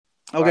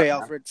All right, Okay,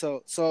 man. Alfred.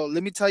 So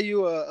let me tell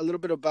you a little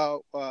bit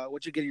about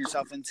what you're getting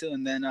yourself into,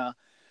 and then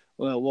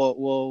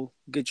we'll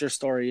get your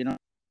story.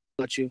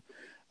 Let you.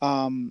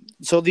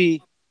 So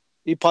the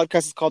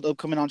podcast is called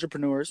Upcoming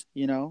Entrepreneurs.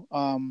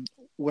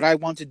 What I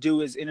want to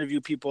do is interview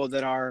people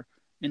that are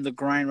in the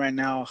grind right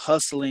now,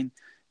 hustling.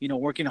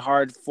 Working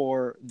hard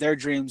for their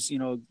dreams.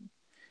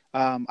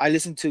 I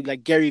listen to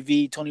like Gary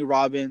Vee, Tony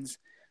Robbins,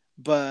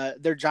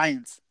 but they're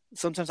giants.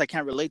 Sometimes I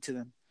can't relate to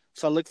them.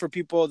 So I look for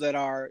people that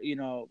are,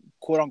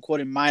 quote unquote,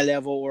 in my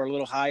level or a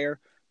little higher,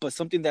 but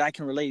something that I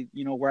can relate,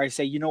 where I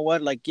say, you know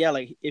what, like, yeah,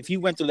 like if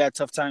you went through that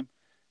tough time,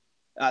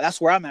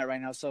 that's where I'm at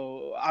right now.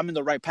 So I'm in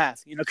the right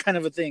path, kind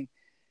of a thing.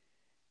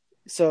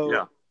 So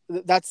Yeah,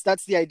 that's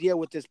the idea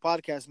with this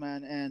podcast,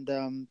 man.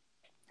 And,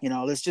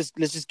 let's just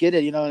get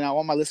it, and I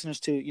want my listeners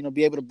to,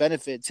 be able to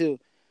benefit too.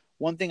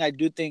 One thing I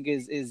do think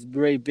is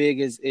very big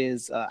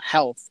is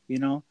health,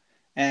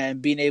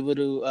 and being able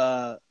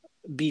to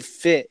be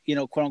fit,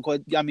 quote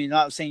unquote. I mean,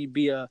 not saying you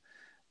be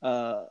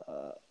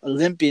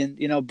Olympian,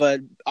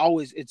 but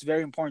always it's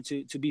very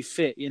important to be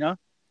fit.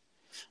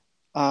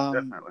 Um,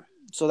 definitely.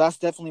 so that's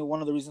definitely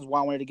one of the reasons why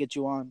I wanted to get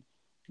you on.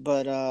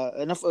 But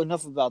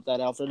enough about that,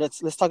 Alfred.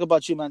 Let's talk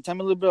about you, man. Tell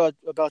me a little bit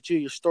about you,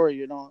 your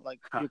story. Like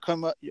your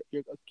come up,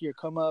 your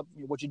come up,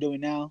 what you're doing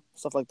now,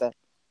 stuff like that.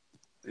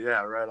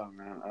 Yeah, right on,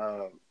 man.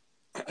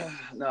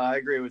 No, I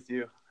agree with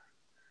you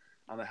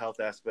on the health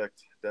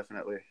aspect.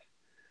 Definitely.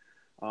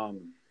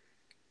 Um,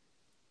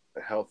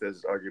 Health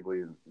is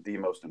arguably the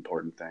most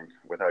important thing.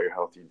 Without your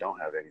health, you don't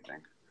have anything.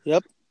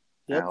 Yep,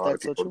 And yep, a lot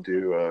of that's so people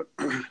true.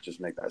 do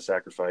just make that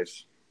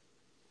sacrifice,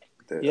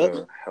 the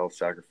Yep, health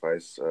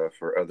sacrifice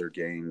for other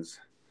gains.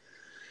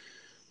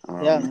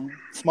 yeah, Um, man.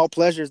 Small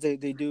pleasures they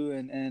do,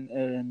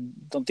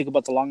 and don't think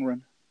about the long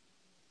run.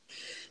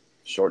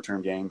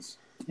 Short-term gains,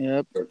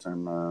 Yep,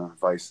 short-term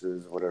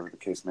vices, whatever the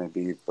case may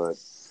be. But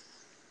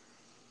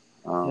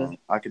yeah,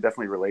 I could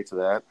definitely relate to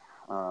that.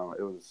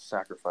 It was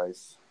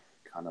sacrifice,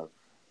 kind of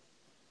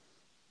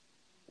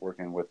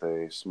working with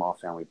a small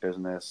family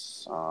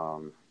business,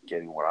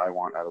 getting what I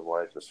want out of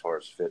life as far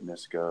as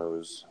fitness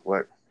goes.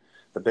 What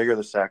the bigger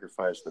the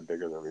sacrifice, the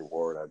bigger the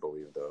reward, I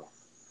believe. Though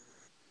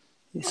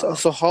So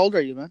so how old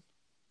are you, man?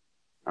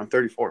 I'm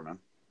 34, man.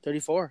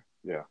 34.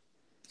 Yeah.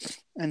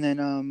 And then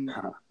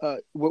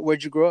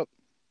where'd you grow up?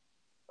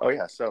 Oh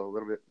yeah. So a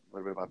little bit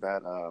about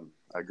that.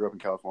 I grew up in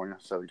California,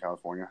 Southern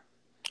California,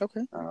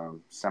 Okay.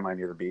 semi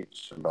near the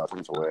beach, about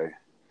minutes away.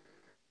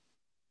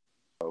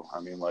 So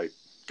I mean, like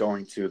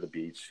going to the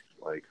beach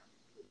like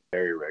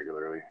very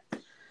regularly,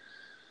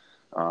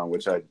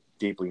 which I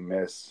deeply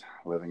miss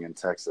living in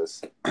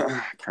Texas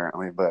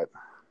currently. But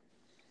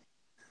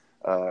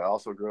I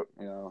also grew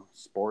up,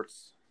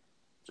 sports,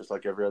 just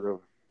like every other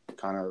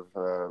kind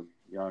of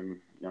young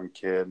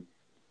kid,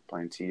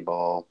 playing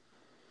t-ball,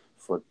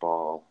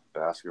 football,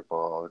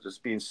 basketball,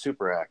 just being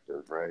super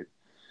active, right?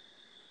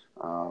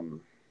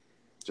 Um,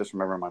 just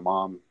remember my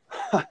mom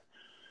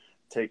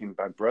taking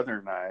my brother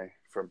and I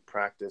from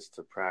practice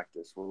to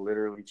practice. We'll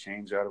literally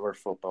change out of our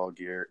football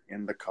gear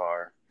in the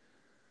car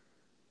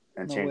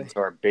and No change way. into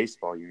our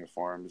baseball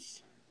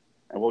uniforms,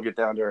 and we'll get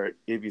down to our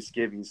ibby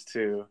skivvies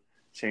too,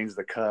 change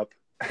the cup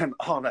and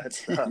all that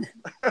stuff.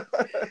 It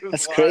was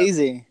That's wild.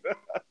 crazy.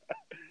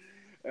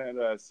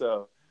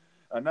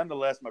 And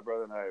nonetheless, my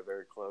brother and I are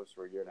very close.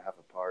 We're a year and a half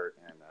apart,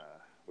 and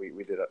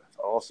we did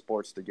all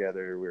sports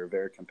together. We were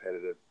very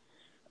competitive.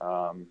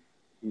 Um,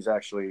 he's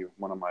actually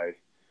one of my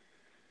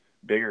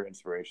bigger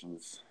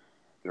inspirations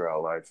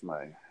throughout life.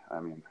 I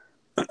mean,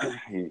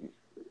 he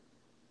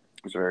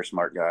he's a very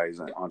smart guy. He's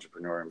an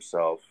entrepreneur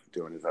himself,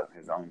 doing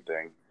his own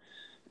thing,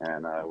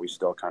 and we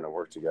still kind of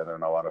work together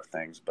on a lot of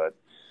things. But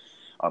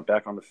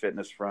back on the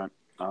fitness front,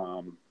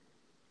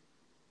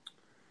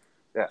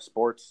 yeah,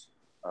 sports.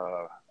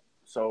 Uh,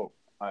 so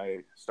I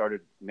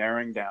started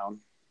narrowing down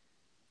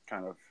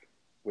kind of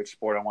which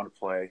sport I want to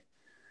play,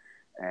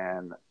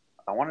 and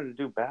I wanted to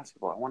do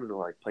basketball. I wanted to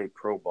like play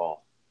pro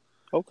ball.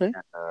 Okay.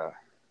 And,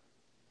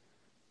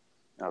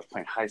 I was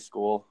playing high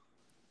school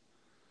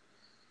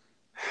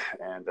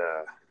and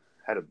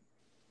had a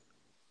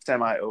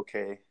semi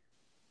okay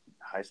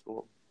high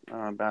school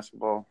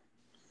basketball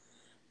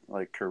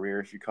like career,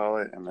 if you call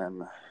it. And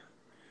then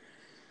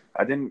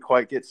I didn't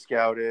quite get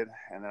scouted,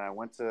 and then I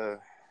went to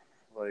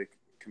like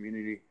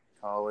community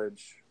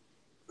college,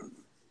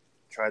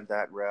 tried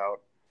that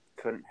route,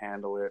 couldn't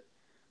handle it.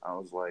 I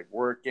was like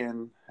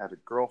working, had a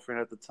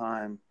girlfriend at the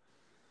time,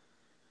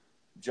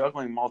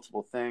 juggling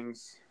multiple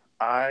things.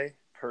 I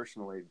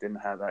personally didn't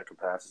have that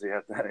capacity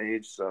at that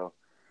age, so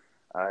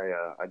I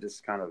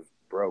just kind of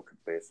broke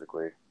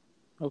basically.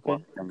 One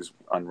Okay. things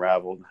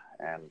unraveled,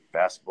 and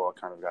basketball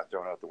kind of got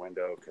thrown out the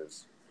window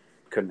because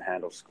couldn't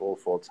handle school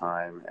full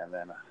time. And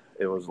then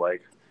it was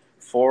like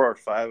 4 or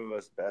 5 of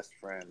us best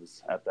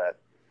friends at that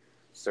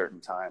certain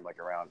time, like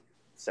around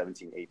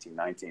 17, 18,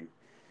 19,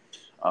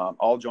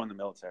 all joined the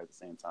military at the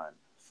same time.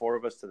 4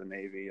 of us to the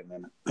Navy, and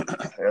then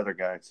the other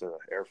guy to the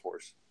Air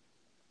Force.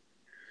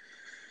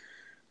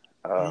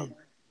 Um, Man.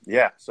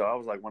 yeah, so I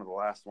was like one of the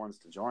last ones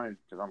to join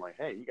because I'm like,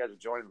 hey, you guys are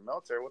joining the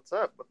military. What's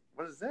up?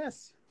 What is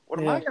this? What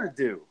am I Yeah. gonna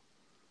do?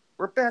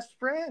 We're best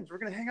friends. We're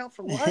gonna hang out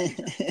for life.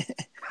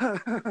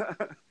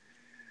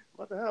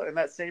 What the hell? And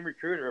that same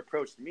recruiter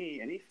approached me,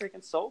 and he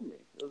freaking sold me.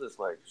 It was this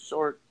like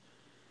short.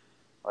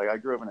 Like I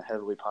grew up in a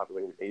heavily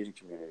populated Asian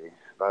community.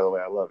 By the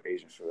way, I love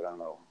Asian food. I don't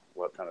know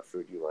what kind of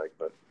food you like,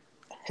 but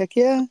Heck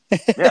yeah.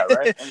 yeah,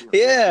 right. Vietnamese,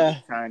 Yeah.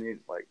 Chinese,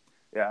 like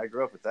yeah, I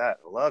grew up with that.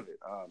 I love it.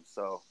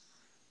 So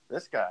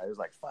this guy was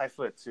like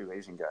 5'2"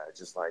 Asian guy,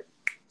 just like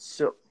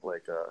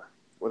like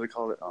what do they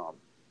call it?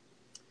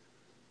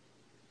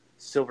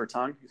 Silver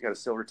tongue. He's got a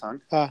silver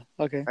tongue, Ah,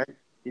 okay. right?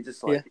 He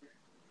just Yeah. like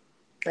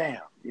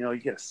bam, you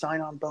get a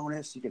sign-on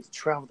bonus. You get to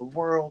travel the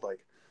world.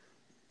 Like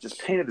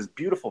just painted this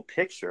beautiful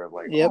picture of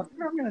like, Yep. oh,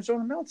 I'm going to join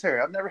the military.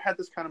 I've never had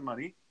this kind of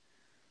money.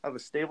 I have a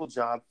stable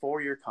job,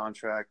 4-year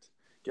contract,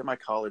 get my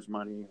college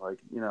money. Like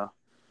Yep.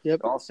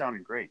 it all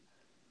sounded great.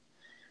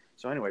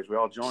 So, anyways, we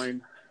all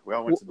joined. We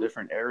all went to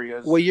different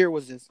areas. What year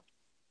was this?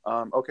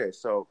 Okay,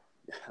 so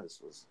yeah, this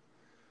was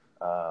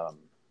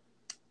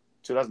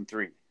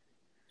 2003.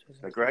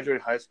 I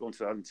graduated high school in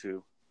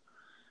 2002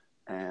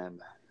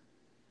 and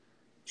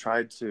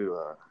tried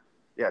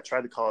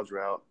the college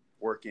route,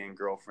 working,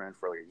 girlfriend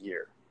for like a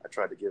year. I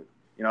tried to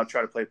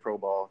try to play pro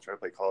ball, try to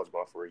play college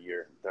ball for a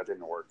year. That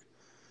didn't work.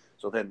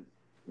 So then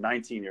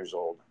 19 years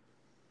old,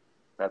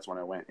 that's when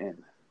I went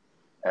in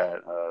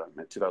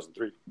in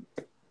 2003.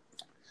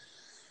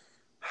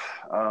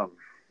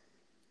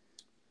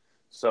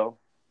 So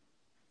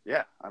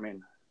yeah, I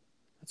mean,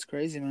 That's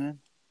crazy, man.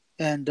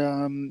 And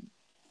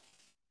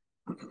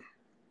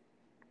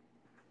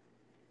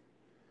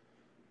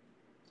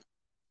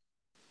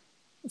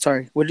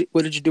sorry, what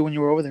did you do when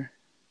you were over there?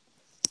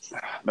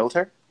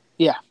 military.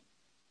 Yeah.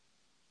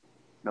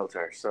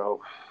 Military.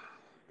 So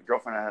the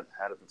girlfriend I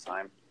had at the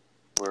time,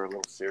 we were a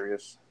little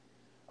serious.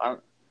 I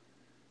don't,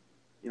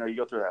 you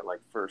go through that like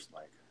first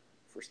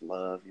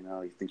love.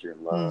 You think you're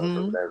in love or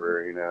Mm-hmm.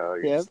 whatever.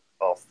 You're Yep. just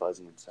all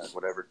fuzzy and sad,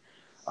 whatever.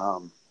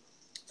 So,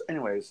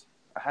 anyways,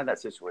 I had that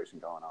situation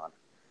going on,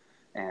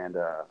 and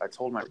I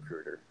told my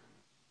recruiter.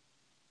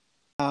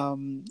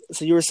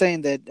 So you were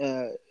saying that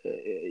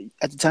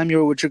at the time you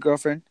were with your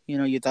girlfriend,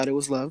 you thought it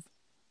was love.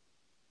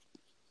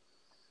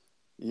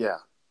 Yeah,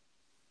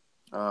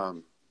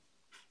 um,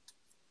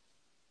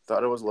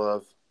 thought it was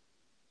love.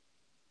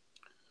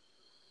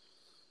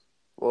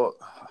 Well,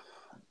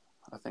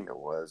 I think it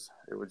was.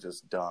 It was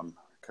just dumb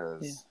Yeah.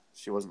 because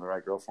she wasn't the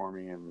right girl for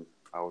me, and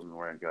I wasn't the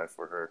right guy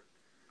for her.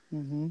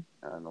 Mm-hmm.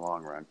 In the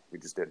long run, we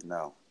just didn't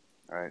know,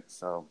 right?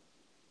 So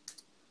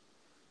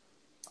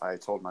I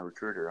told my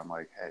recruiter, I'm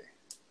like, hey,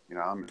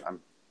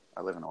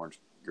 I live in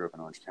grew up in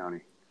Orange County,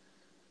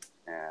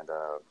 and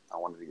I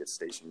wanted to get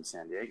stationed in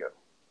San Diego.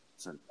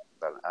 It's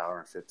about an hour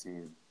and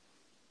 15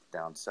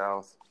 down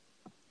south.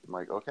 I'm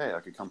like, okay, I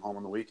could come home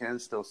on the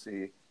weekends, still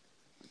see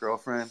my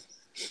girlfriend,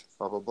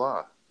 blah blah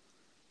blah.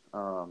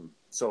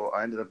 So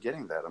I ended up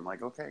getting that. I'm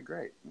like, okay,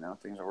 great.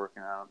 Things are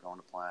working out, going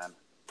to plan.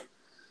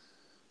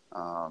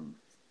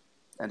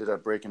 Ended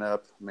up breaking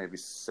up maybe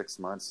 6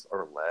 months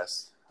or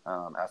less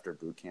after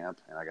boot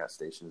camp, and I got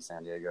stationed in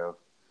San Diego.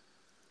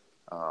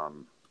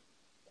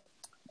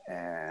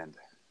 And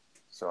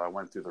so I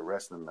went through the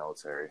rest of the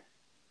military.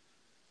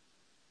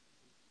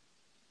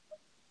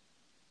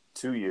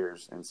 2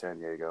 years in San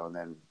Diego, and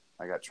then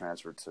I got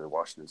transferred to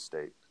Washington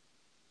State.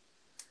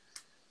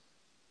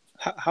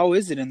 How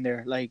is it in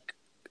there? Like,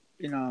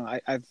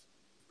 I've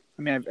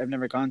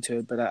never gone to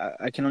it, but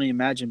I can only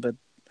imagine. But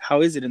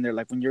how is it in there?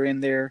 Like when you're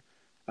in there,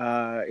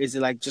 is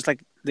it like just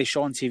like they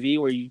show on TV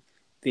where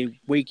they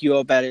wake you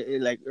up at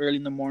it like early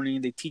in the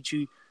morning, they teach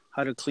you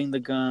how to clean the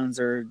guns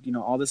or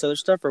all this other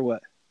stuff or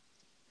what?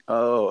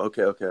 Oh,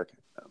 okay.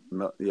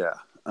 Yeah.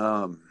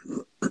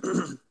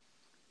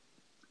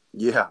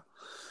 Yeah.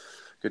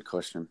 Good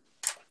question.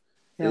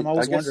 Yeah, I'm I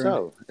always guess wondering.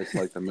 so. It's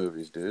like the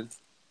movies, dude.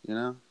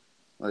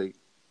 Like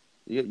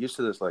you get used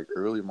to this like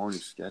early morning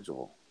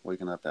schedule,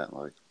 waking up at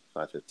like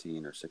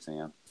 5:15 or 6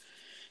 a.m.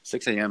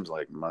 6 a.m. is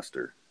like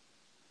muster,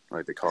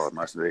 like they call it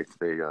muster.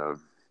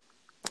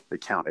 They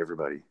count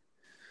everybody,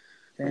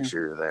 make Damn.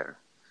 sure you're there,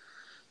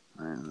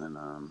 and then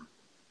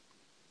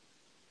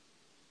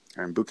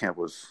and boot camp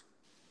was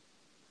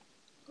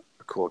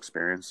a cool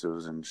experience. It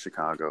was in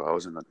Chicago. I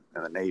was in the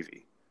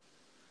Navy.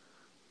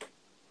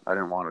 I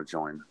didn't want to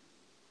join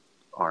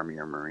Army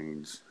or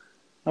Marines.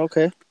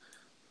 Okay.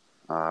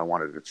 I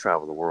wanted to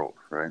travel the world,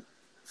 right?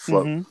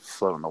 Mm-hmm.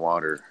 Float in the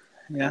water,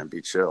 Yeah. and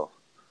be chill.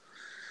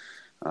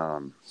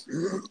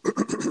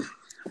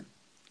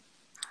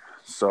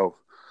 So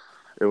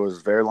it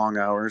was very long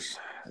hours.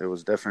 It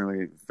was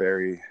definitely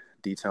very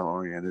detail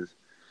oriented.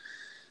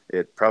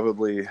 It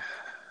probably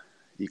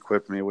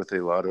equipped me with a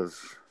lot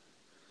of,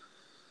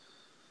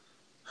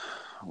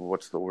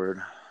 what's the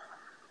word?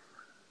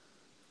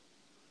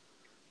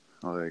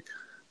 Like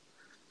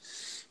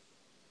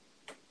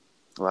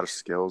a lot of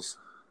skills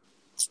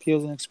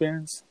Skills and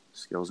experience.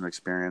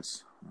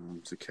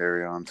 To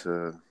carry on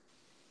to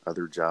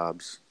other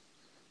jobs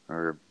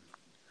or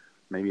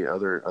maybe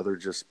other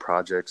just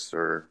projects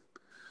or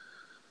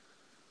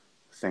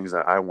things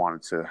that I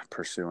wanted to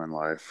pursue in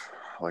life,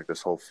 like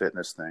this whole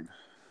fitness thing.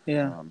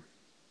 Yeah.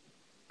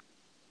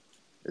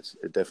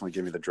 It definitely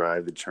gave me the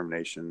drive, the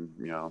determination,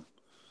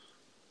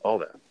 all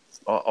that,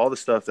 all the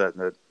stuff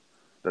that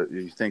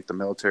you think the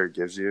military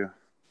gives you.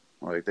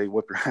 Like, they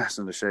whip your ass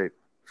into shape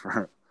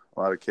for a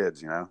lot of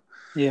kids,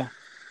 Yeah.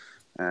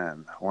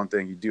 And one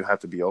thing, you do have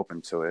to be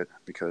open to it,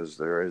 because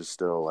there is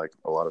still like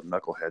a lot of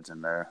knuckleheads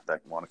in there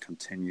that want to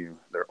continue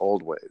their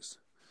old ways,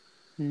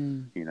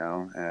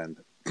 and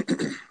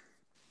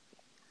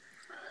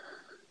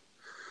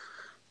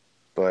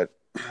but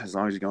as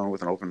long as you're going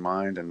with an open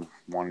mind and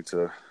wanting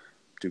to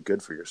do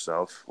good for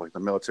yourself, like, the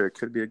military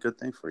could be a good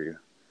thing for you.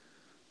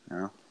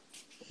 Yeah,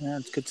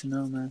 it's good to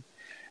know, man.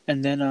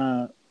 And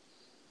then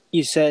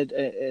you said,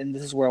 and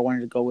this is where I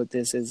wanted to go with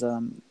this, is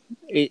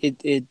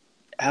it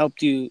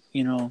helped you,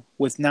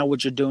 with now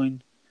what you're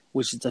doing,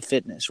 which is the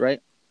fitness,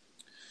 right?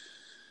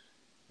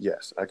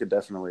 Yes, I could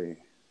definitely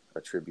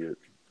attribute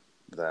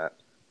that,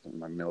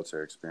 my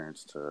military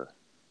experience, to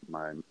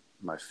my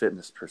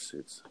fitness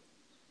pursuits.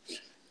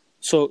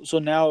 So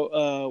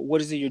now,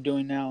 what is it you're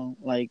doing now,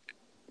 like,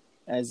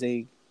 as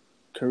a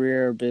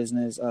career or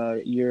business? Are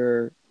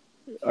you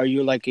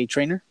like a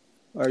trainer?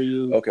 Are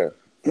you Okay?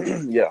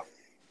 Yeah,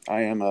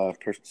 I am a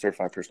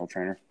certified personal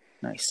trainer.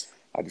 Nice?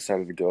 I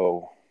decided to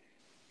go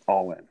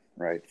all in,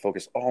 right?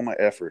 Focus all my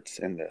efforts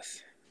in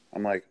this.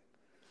 I'm like,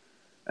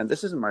 and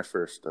this isn't my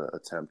first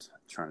attempt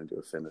trying to do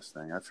a fitness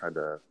thing. I've tried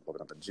to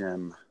open up a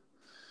gym.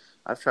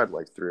 I've tried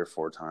like 3 or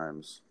 4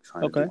 times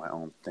trying to do my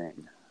own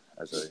thing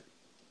as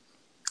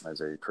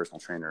a personal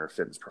trainer or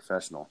fitness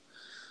professional.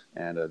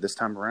 And this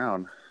time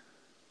around,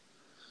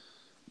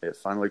 it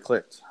finally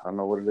clicked. I don't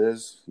know what it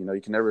is.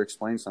 You can never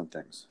explain some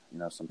things.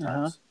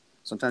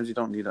 Sometimes you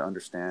don't need to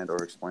understand or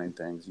explain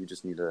things. You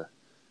just need to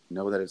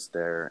know that it's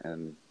there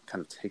and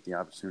kind of take the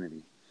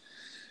opportunity.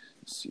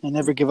 And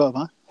never give up,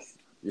 huh?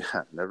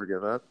 Yeah, never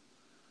give up.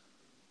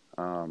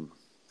 You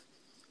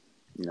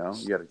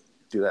got to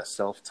do that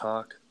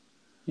self-talk.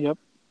 Yep.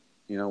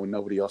 When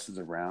nobody else is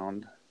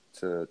around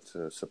to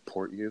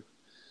support you.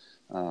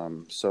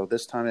 So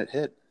this time it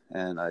hit,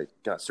 and I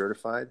got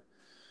certified.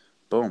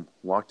 Boom.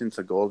 Walked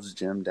into Gold's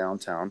Gym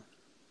downtown,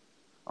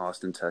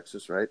 Austin,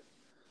 Texas, right?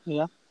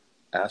 Yeah.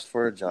 Asked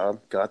for a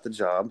job, got the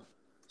job,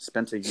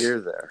 spent a year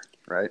there,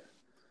 right?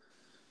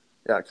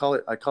 Yeah, I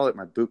call it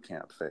my boot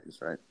camp phase,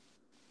 right?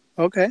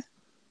 Okay.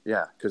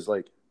 Yeah, because,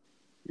 like,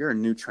 you're a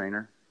new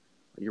trainer.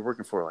 You're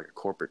working for, like, a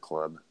corporate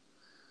club.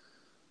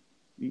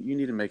 You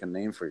need to make a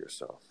name for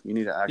yourself. You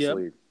need to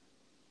actually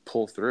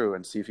pull through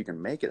and see if you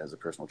can make it as a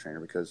personal trainer,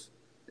 because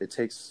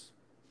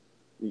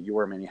you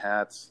wear many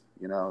hats,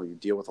 you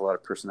deal with a lot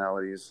of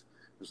personalities.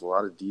 There's a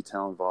lot of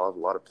detail involved,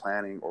 a lot of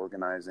planning,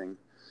 organizing,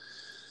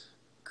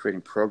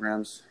 creating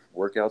programs,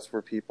 workouts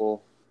for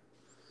people,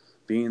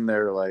 being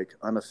their, like,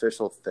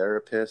 unofficial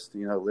therapist,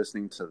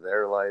 listening to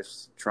their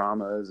life's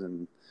traumas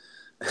and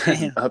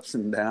ups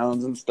and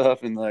downs and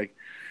stuff. And, like,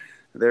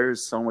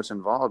 there's so much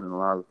involved in a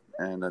lot of,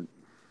 and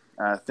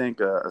I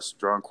think a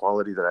strong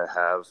quality that I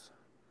have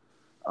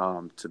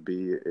to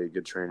be a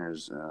good trainer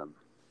is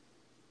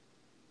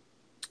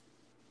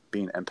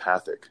being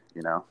empathic,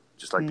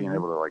 just like being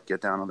able to, like,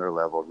 get down on their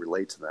level,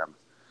 relate to them,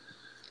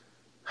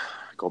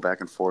 go back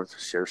and forth,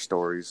 share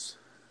stories,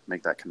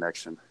 make that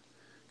connection,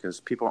 because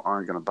people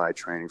aren't going to buy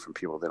training from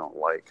people they don't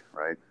like,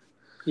 right?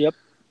 Yep.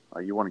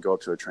 You want to go up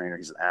to a trainer,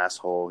 he's an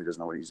asshole, he doesn't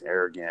know what he's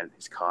arrogant,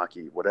 he's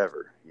cocky,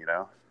 whatever,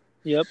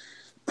 Yep.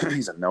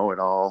 He's a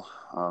know-it-all.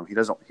 He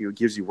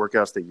gives you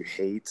workouts that you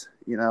hate,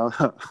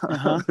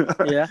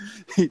 Yeah.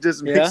 He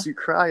just makes you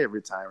cry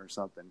every time or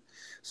something.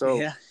 So,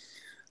 yeah.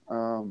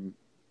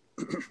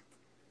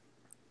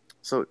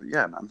 So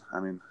yeah, man. I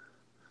mean,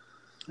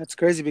 that's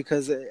crazy,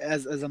 because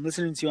as I'm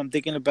listening to you, I'm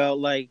thinking about,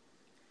 like,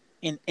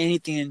 in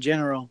anything in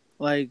general.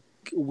 Like,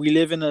 we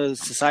live in a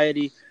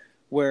society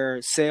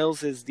where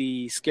sales is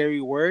the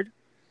scary word,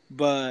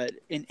 but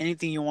in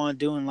anything you want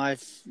to do in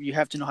life, you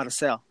have to know how to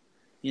sell,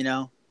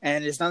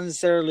 And it's not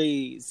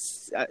necessarily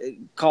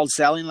called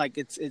selling. Like,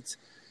 it's.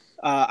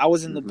 I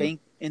was in the bank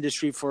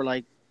industry for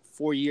like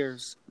 4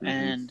 years,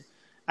 and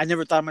I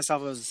never thought of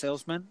myself as a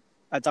salesman.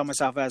 I thought of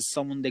myself as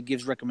someone that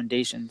gives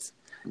recommendations.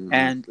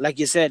 And like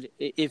you said,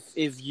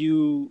 if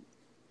you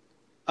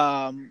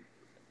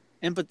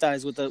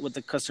empathize with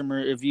the customer,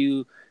 if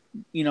you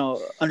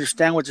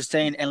understand what they're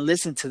saying and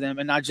listen to them,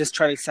 and not just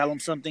try to sell them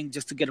something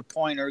just to get a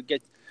point or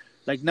get,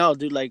 like, no,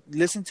 dude, like,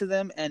 listen to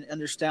them and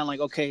understand, like,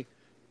 okay,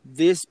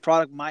 this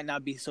product might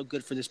not be so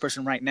good for this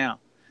person right now,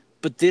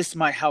 but this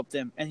might help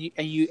them, and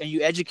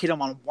you educate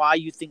them on why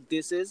you think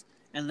this is,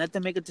 and let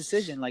them make a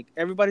decision. Like,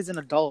 everybody's an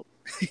adult,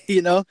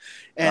 and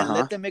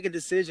let them make a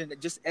decision.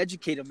 Just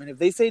educate them, and if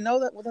they say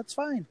no, that's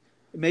fine.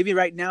 Maybe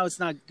right now it's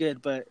not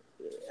good, but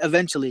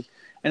eventually.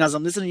 And as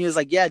I'm listening to you, it's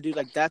like, yeah, dude,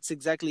 like, that's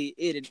exactly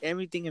it. And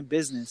everything in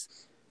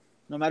business,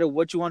 no matter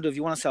what you want to do, if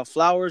you want to sell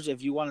flowers,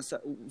 if you want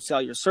to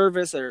sell your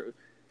service, or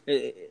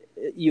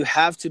you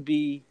have to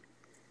be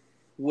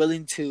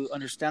willing to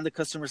understand the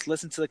customers,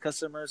 listen to the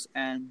customers,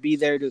 and be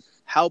there to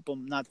help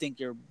them, not think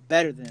you're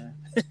better than them.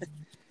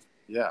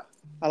 Yeah.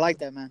 I like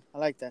that, man. I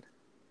like that.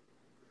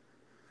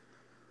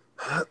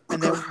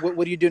 And then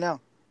what do you do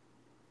now?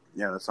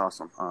 Yeah, that's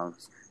awesome.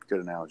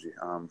 Good analogy.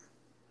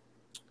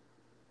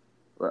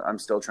 But I'm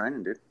still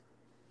training, dude.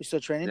 You're still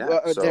training? Yeah.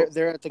 So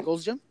They're at the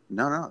Gold's Gym?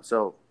 no.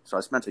 So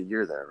I spent a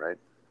year there, right?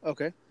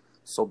 Okay.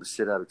 Sold the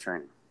shit out of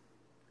training,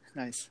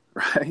 Nice.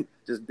 right?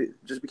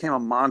 Just became a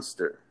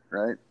monster,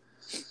 right?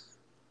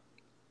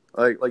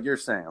 Like you're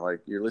saying,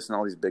 like you're listening to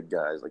all these big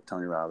guys, like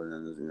Tony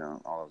Robbins, you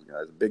know, all those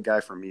guys. The big guy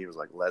for me was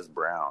like Les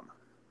Brown.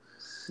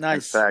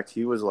 Nice. In fact,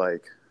 he was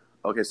like,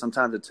 okay,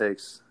 sometimes it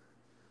takes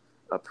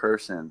a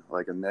person,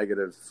 like a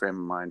negative frame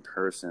of mind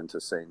person,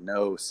 to say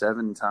no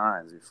 7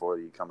 times before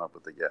you come up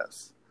with a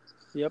yes.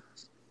 Yep.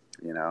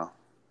 You know,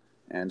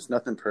 and it's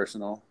nothing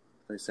personal.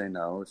 They say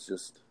no. It's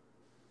just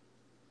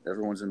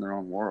everyone's in their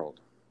own world.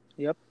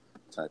 Yep.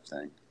 Type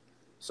thing.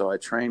 So I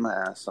trained my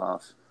ass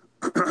off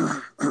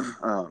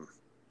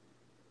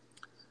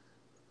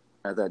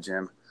at that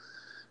gym,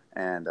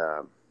 and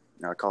you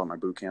know, I call it my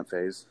boot camp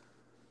phase.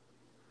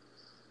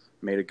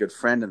 Made a good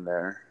friend in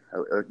there,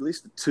 at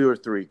least 2 or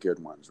 3 good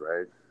ones,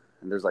 right?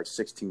 And there's like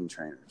 16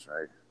 trainers,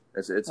 right?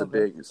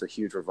 It's a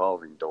huge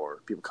revolving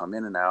door. People come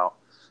in and out.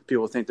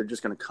 People think they're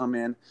just going to come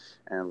in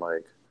and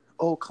like,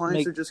 oh,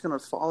 clients are just going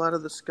to fall out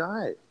of the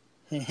sky.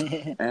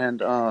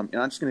 And I'm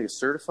just going to get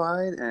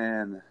certified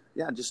and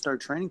just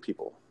start training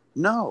people.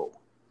 No.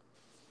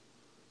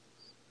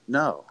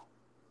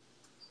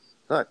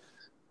 But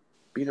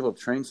being able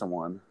to train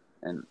someone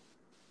and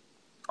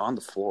on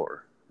the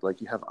floor,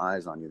 like you have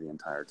eyes on you the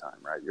entire time,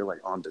 right? You're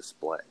like on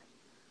display,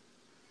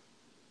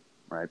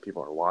 right?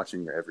 People are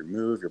watching your every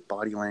move, your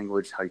body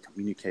language, how you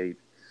communicate.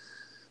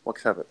 What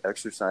type of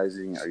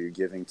exercising are you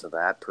giving to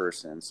that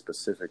person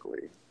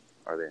specifically?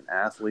 Are they an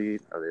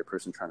athlete? Are they a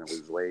person trying to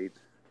lose weight?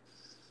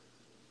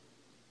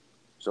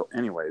 So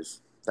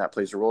anyways, that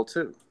plays a role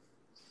too.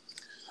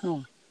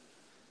 Oh.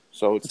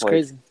 So it's like,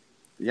 crazy.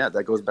 Yeah,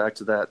 that goes back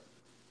to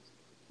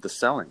the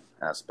selling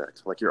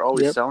aspect. Like you're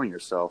always selling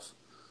yourself.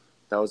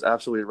 That was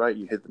absolutely right.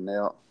 You hit the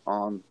nail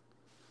on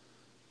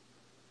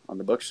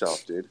the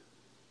bookshelf, dude.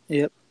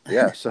 Yep.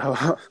 Yeah,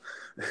 so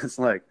it's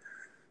like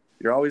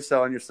you're always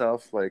selling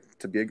yourself, like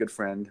to be a good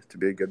friend, to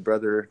be a good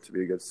brother, to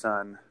be a good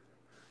son.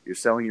 You're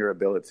selling your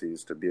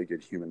abilities to be a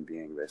good human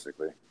being,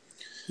 basically.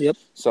 Yep.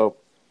 So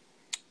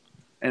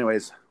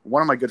anyways,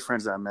 one of my good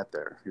friends that I met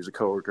there, he was a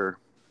coworker.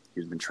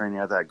 He's been training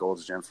at that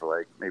Gold's Gym for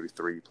like maybe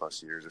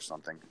 3+ years or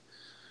something.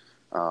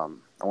 I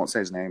won't say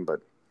his name,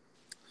 but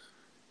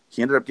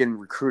he ended up getting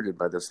recruited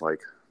by this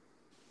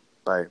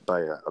by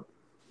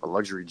a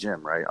luxury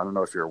gym, right? I don't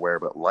know if you're aware,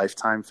 but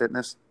Lifetime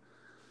Fitness.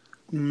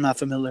 Not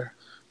familiar.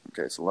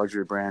 Okay, it's a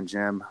luxury brand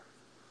gym.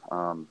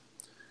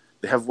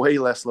 They have way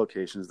less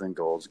locations than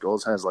Gold's.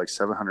 Gold's has like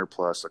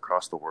 700+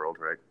 across the world,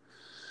 right?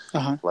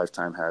 Uh-huh.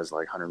 Lifetime has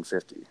like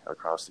 150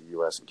 across the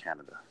U.S. and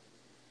Canada.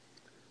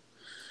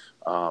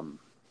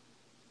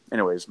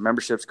 Anyways,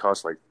 memberships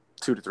cost like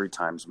 2 to 3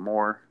 times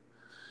more.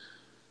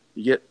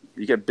 You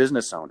get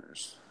business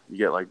owners. You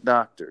get like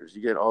doctors.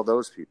 You get all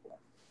those people.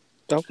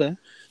 Okay.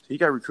 So he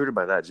got recruited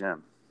by that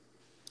gym.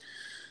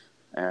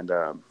 And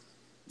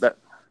that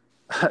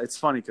it's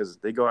funny because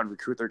they go out and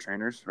recruit their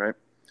trainers, right?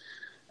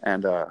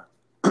 And that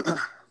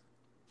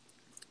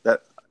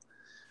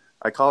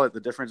I call it the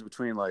difference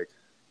between like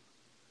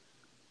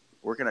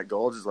working at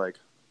Gold's is like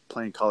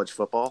playing college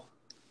football,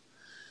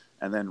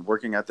 and then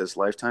working at this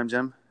Lifetime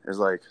gym is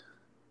like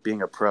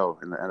being a pro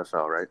in the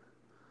NFL, right?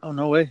 Oh,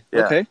 no way.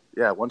 Yeah. Okay.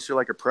 Yeah. Once you're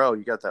like a pro,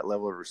 you got that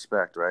level of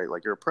respect, right?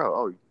 Like you're a pro.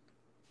 Oh,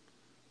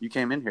 you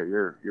came in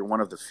here. You're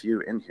one of the few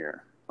in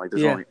here. Like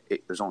there's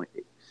only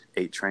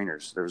eight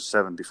trainers. There was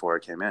 7 before I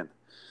came in.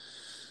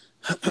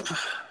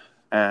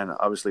 And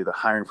obviously the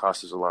hiring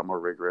process is a lot more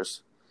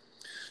rigorous.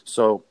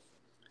 So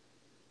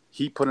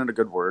he put in a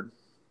good word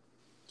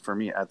for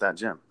me at that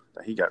gym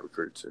that he got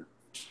recruited to.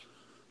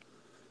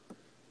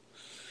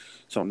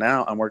 So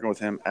now I'm working with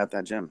him at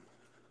that gym.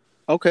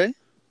 Okay.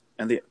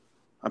 And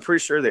I'm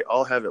pretty sure they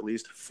all have at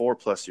least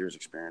 4+ years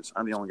experience.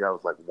 I'm the only guy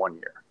with like 1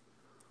 year.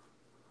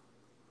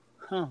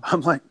 Huh.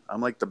 I'm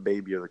like the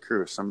baby of the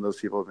crew. Some of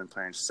those people have been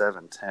playing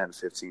 7, 10,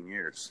 15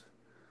 years.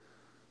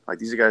 Like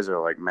these guys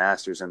are like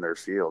masters in their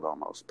field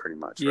almost, pretty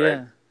much,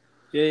 right?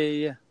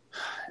 Yeah.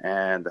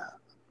 And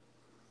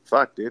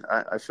fuck, dude,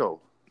 I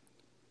feel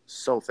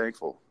so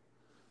thankful.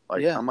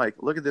 Like I'm like,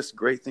 look at this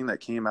great thing that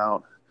came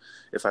out.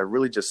 If I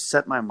really just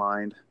set my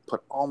mind,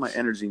 put all my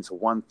energy into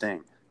one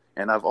thing,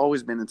 and I've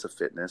always been into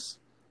fitness,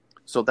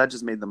 so that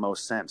just made the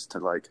most sense to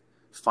like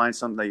find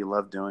something that you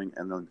love doing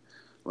and then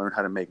learn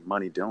how to make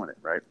money doing it,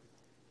 right?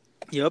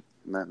 Yep.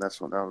 And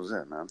that was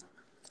it, man.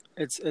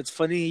 It's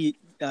funny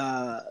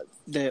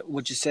that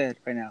what you said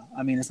right now.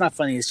 I mean, it's not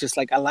funny. It's just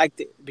like I liked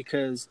it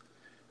because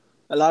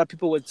a lot of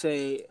people would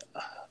say,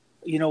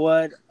 you know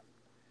what,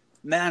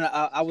 man,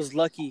 I was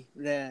lucky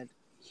that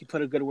he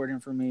put a good word in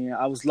for me.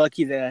 I was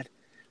lucky that,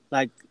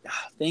 like,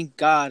 thank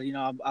God, you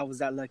know, I was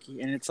that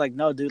lucky. And it's like,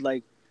 no, dude,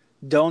 like,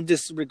 don't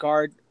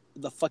disregard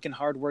the fucking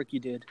hard work you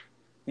did.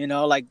 You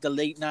know, like the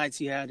late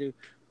nights you had to,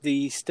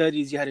 the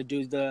studies you had to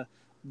do, the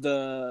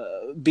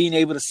the being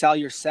able to sell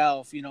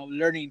yourself, you know,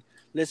 learning,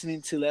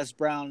 listening to Les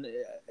Brown,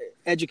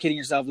 educating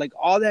yourself, like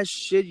all that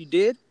shit you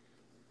did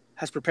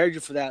has prepared you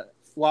for that.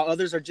 While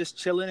others are just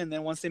chilling, and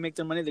then once they make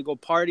their money, they go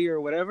party or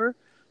whatever.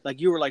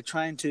 Like you were like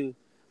trying to.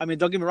 I mean,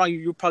 don't get me wrong.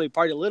 You probably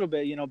party a little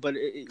bit, you know, but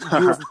you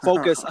were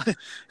focused.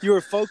 You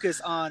were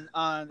focused on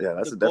Yeah,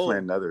 that's the definitely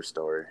goal. another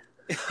story.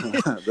 There's You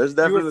were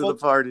definitely the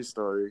party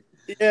story.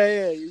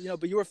 yeah, you know,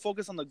 but you were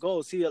focused on the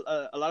goal. See, a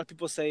lot of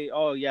people say,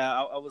 "Oh, yeah,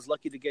 I was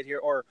lucky to get here,"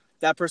 or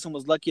that person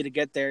was lucky to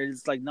get there.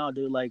 It's like, no,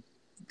 dude, like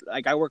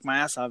I worked my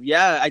ass off.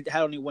 Yeah, I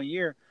had only 1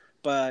 year,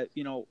 but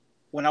you know,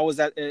 when I was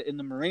in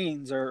the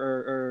Marines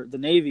or the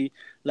Navy,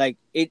 like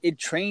it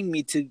trained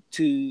me to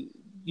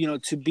you know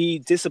to be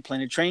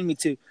disciplined. It trained me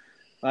to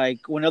like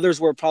when others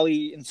were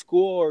probably in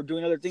school or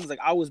doing other things, like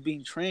I was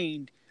being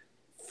trained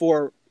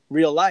for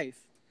real life.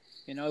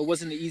 You know, it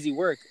wasn't easy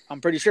work.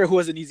 I'm pretty sure it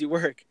wasn't easy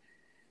work.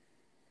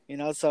 You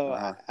know, so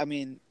Uh-huh. I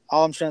mean,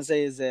 all I'm trying to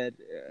say is that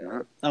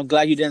Yeah. I'm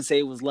glad you didn't say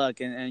it was luck,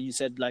 and you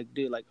said like,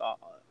 dude, like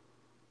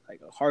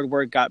hard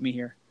work got me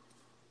here.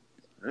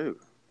 Ooh.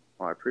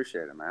 Well, I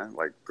appreciate it, man.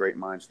 Like great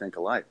minds think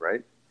alike,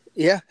 right?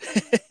 Yeah,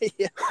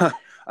 yeah,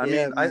 I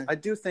yeah, mean, man. I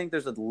do think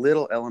there's a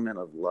little element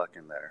of luck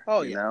in there.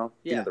 Oh You yeah, know,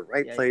 being yeah, in the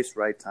right yeah, place,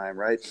 right time,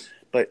 right.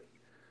 But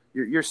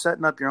you're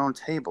setting up your own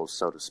table,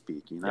 so to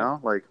speak. You yep, know,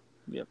 like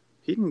yep,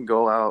 he didn't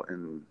go out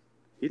and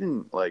he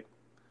didn't like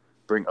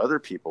bring other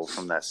people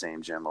from that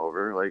same gym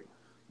over. Like,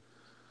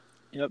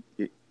 yep,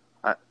 he,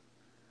 I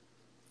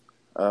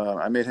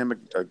I made him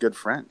a good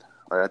friend.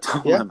 Like I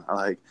told yeah, him,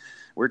 like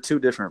we're two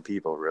different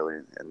people, really.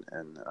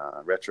 In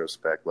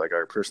retrospect, like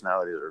our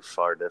personalities are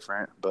far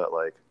different. But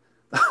like,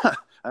 I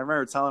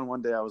remember telling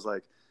one day, I was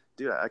like,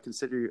 dude, I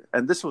consider you.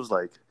 And this was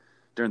like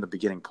during the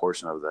beginning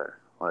portion of there.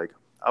 Like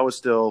I was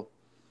still.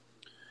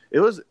 It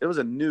was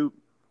a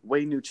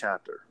way new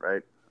chapter,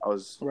 right? I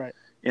was right,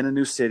 in a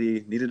new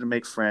city, needed to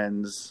make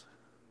friends,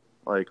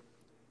 like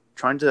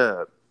trying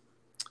to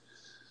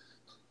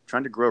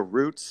grow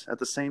roots at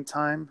the same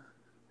time,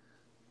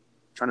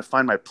 trying to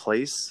find my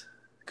place,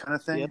 kind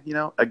of thing. yep, You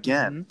know,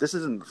 again, mm-hmm. this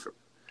isn't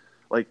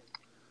like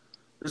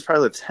this is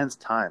probably the 10th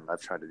time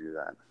I've tried to do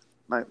that.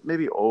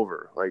 Maybe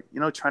over, like you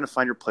know, trying to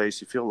find your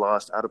place. You feel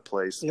lost, out of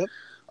place. Yep,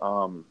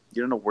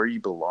 You don't know where you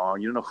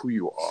belong. You don't know who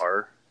you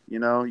are. You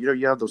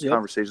have those yep,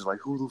 conversations like,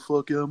 "Who the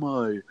fuck am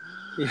I?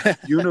 yeah,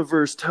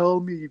 Universe, tell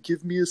me,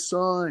 give me a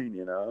sign."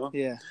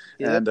 yeah,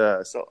 yep,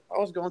 And so I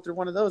was going through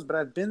one of those, but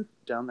I've been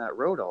down that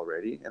road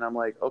already, and I'm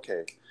like,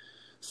 okay,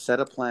 set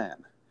a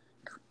plan,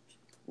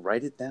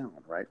 write it down,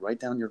 right? Write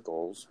down your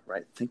goals,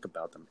 right? Think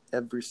about them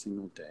every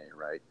single day,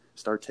 right?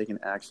 Start taking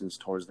actions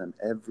towards them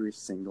every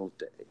single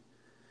day.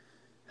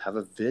 Have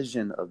a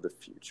vision of the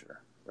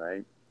future,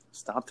 right?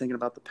 Stop thinking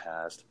about the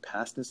past.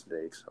 Past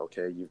mistakes,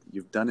 okay?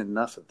 You've done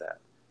enough of that,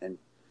 and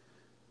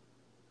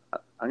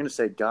I'm going to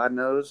say God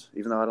knows,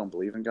 even though I don't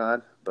believe in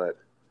God, but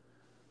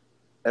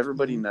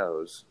everybody mm-hmm.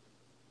 knows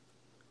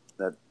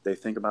that they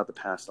think about the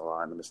past a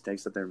lot and the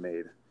mistakes that they're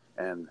made,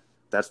 and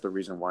that's the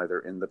reason why they're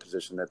in the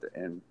position that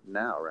they're in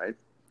now, right?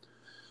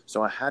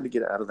 So I had to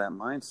get out of that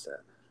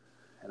mindset,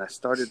 and I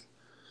started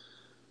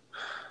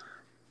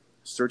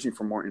searching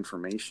for more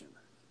information,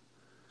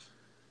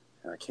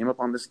 and I came up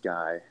on this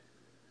guy.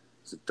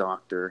 He's a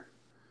doctor,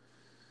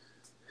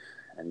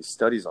 and he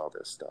studies all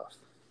this stuff.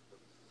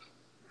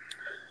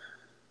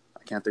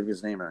 I can't think of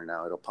his name right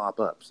now. It'll pop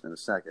up in a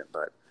second,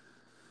 but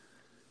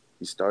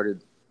he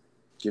started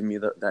giving me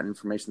that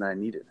information that I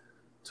needed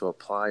to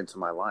apply into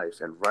my life,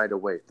 and right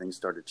away things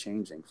started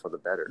changing for the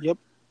better. Yep,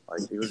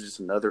 Like it was just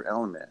another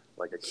element,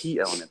 like a key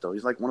element though.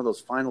 He's like one of those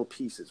final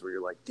pieces where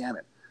you're like, damn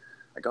it,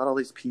 I got all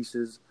these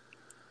pieces,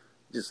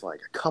 just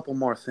like a couple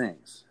more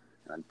things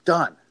and I'm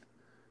done.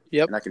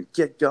 yep, And I can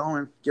get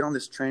going, get on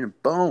this train,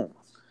 and boom.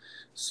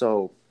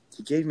 So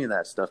he gave me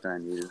that stuff that I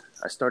needed.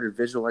 I started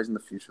visualizing the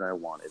future that I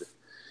wanted,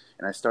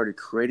 and I started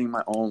creating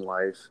my own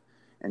life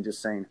and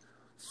just saying,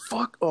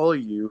 fuck all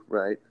of you,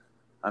 right?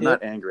 I'm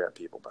yep, not angry at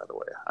people, by the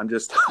way. I'm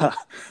just,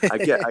 I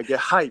get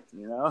hyped,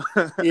 you know?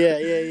 yeah, yeah,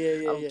 yeah, I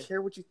yeah, don't yeah, care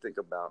what you think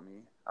about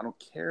me. I don't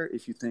care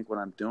if you think what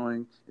I'm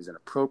doing is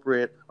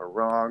inappropriate or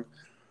wrong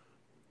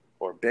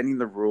or bending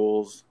the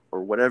rules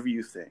or whatever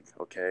you think,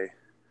 okay?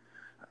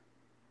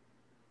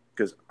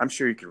 Because I'm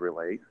sure you could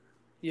relate.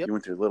 yep, You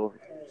went through a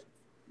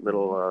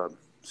little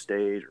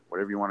stage or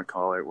whatever you want to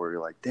call it where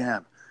you're like,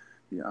 damn,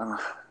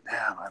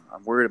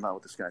 I'm worried about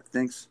what this guy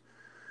thinks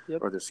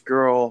yep, or this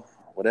girl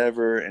or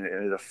whatever, and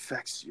it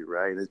affects you,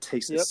 right? It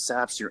yep,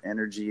 saps your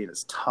energy, and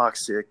it's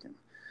toxic, and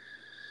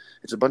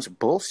it's a bunch of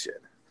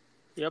bullshit.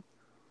 yep.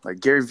 Like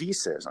Gary Vee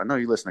says, I know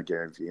you listen to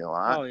Gary Vee a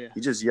lot. Oh yeah. He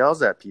just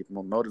yells at people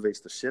and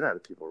motivates the shit out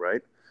of people,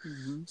 right?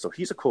 Mm-hmm. So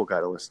he's a cool guy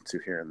to listen to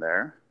here and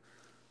there.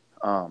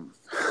 Um,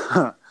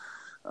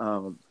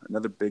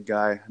 another big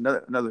guy,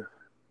 another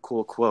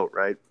cool quote,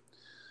 right?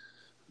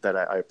 That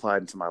I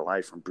applied into my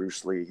life from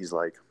Bruce Lee. He's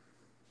like,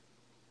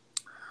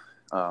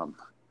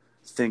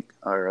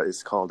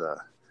 it's called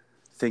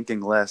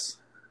thinking less,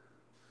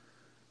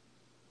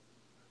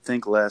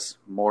 think less,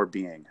 more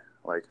being,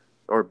 like,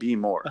 or be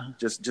more. Uh-huh.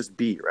 Just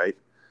be, right?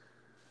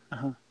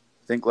 Uh-huh.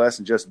 Think less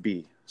and just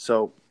be.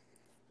 So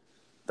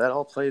that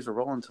all plays a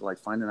role into like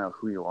finding out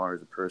who you are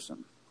as a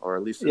person, or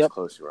at least as Yep.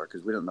 close you are,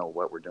 because we don't know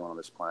what we're doing on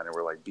this planet.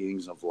 We're like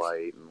beings of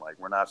light, and like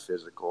we're not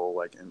physical.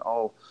 Like in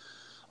all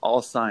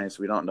science,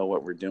 we don't know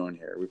what we're doing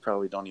here. We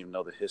probably don't even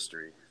know the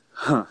history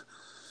of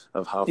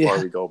how far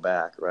Yeah. we go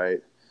back,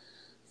 right?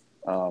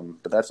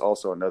 But that's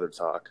also another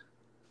talk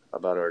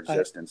about our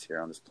existence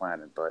here on this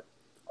planet. But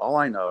all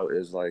I know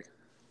is like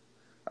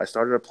I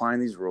started applying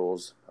these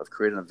rules of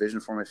creating a vision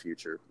for my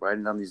future,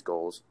 writing down these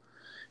goals,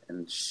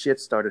 and shit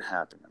started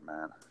happening,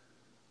 man.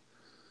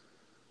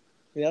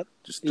 Yep.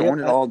 Just Yep. throwing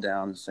it all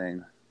down and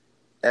saying,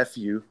 F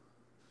you,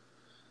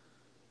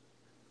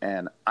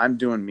 and I'm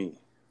doing me.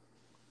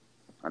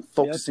 I'm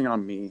focusing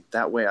on me.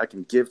 That way I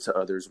can give to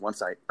others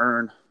once I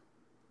earn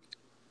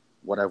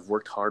what I've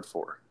worked hard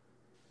for.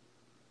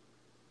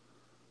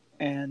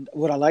 And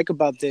what I like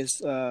about this,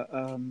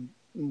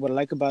 what I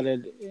like about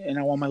it, and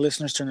I want my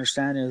listeners to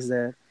understand, is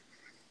that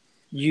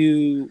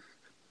you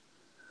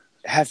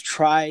have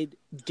tried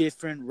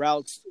different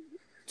routes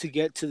to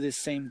get to this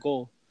same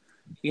goal.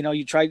 You know,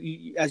 you tried,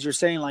 as you're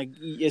saying, like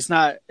it's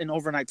not an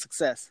overnight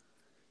success.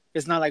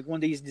 It's not like one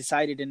day you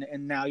decided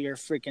and now you're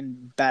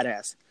freaking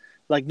badass.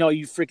 Like, no,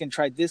 you freaking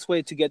tried this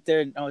way to get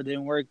there, and oh, it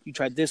didn't work. You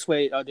tried this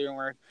way, oh, it didn't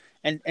work.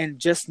 And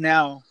just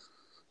now,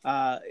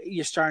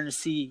 you're starting to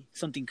see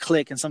something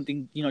click and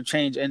something, you know,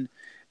 change. And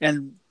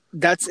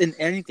that's in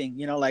anything,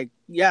 you know, like,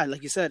 yeah,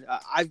 like you said,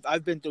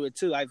 I've been through it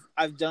too.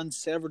 I've done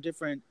several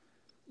different,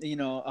 you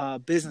know,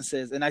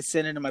 businesses, and I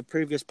said it in my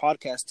previous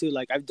podcast too.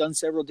 Like I've done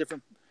several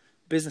different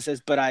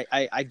businesses, but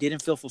I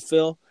didn't feel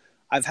fulfilled.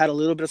 I've had a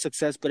little bit of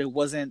success, but it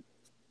wasn't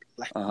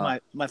like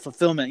my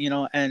fulfillment, you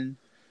know. And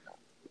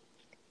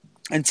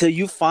until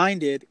you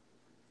find it,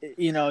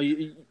 you know,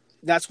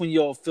 that's when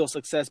you'll feel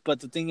success. But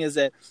the thing is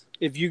that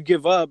if you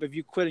give up, if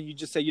you quit, and you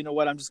just say, you know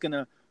what, I'm just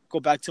gonna go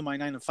back to my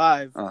 9 to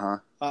 5.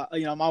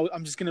 You know,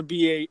 I'm just gonna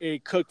be a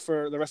cook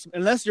for the rest of,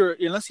 unless you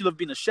love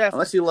being a chef,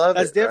 unless you love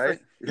that's it,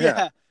 different. right?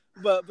 Yeah.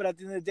 But at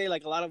the end of the day,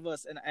 like a lot of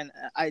us, and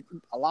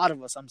a lot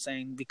of us, I'm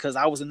saying, because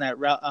I was in that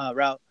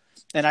route,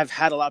 and I've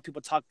had a lot of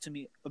people talk to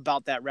me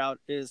about that route,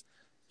 is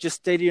just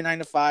stay to your 9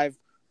 to 5,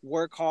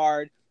 work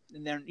hard,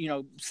 and then, you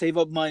know, save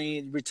up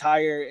money,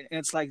 retire. And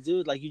it's like,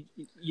 dude, like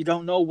you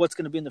don't know what's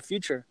going to be in the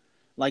future.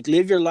 Like,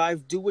 live your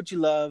life, do what you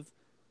love,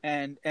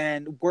 and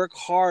work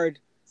hard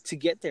to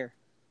get there.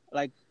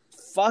 Like,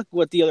 fuck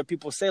what the other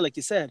people say. Like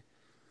you said,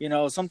 you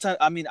know, sometimes,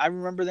 I mean, I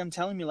remember them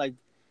telling me like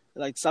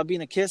stop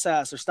being a kiss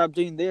ass or stop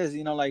doing this,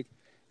 you know, like,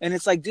 and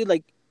it's like, dude,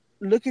 like,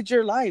 look at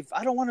your life.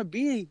 I don't want to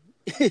be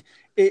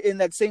in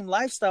that same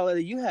lifestyle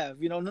that you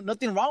have, you know.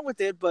 Nothing wrong with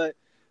it, but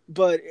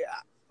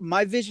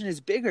my vision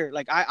is bigger.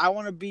 Like I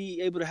want to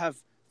be able to have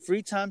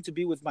free time to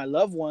be with my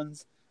loved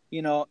ones,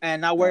 you know,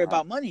 and not worry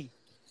about money.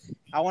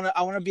 I want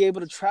to be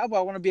able to travel.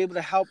 I want to be able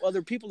to help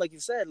other people, like you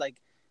said. Like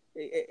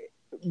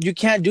you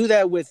can't do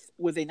that with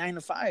a 9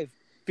 to 5,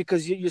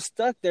 because you're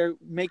stuck there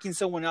making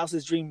someone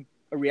else's dream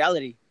a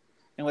reality.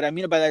 And what I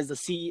mean by that is the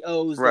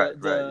CEOs,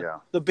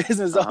 the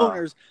business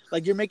owners.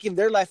 Like, you're making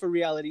their life a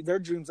reality, their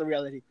dreams a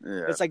reality.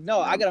 Yeah. It's like, no,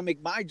 I gotta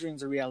make my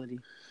dreams a reality.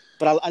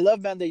 But I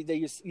love, man, that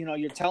you know,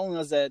 you're telling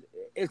us that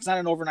it's not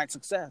an overnight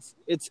success.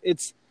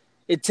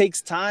 It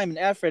takes time and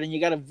effort, and you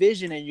got a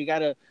vision, and you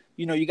gotta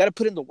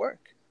put in the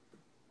work.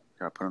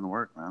 Gotta put in the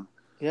work, man.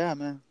 Yeah,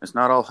 man. It's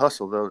not all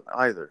hustle though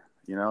either.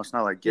 You know, it's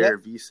not like Gary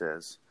Vee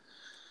says.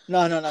 No.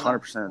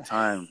 100% of the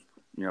time,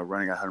 you know,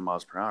 running 100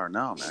 miles per hour.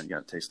 No, man, you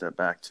got to take a step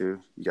back too.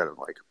 You got to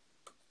like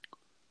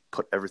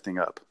put everything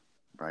up,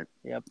 right?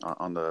 Yep.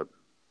 On the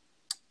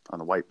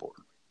whiteboard.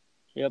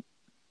 Yep.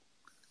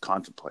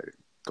 Contemplate it.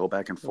 Go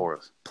back and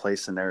forth. Play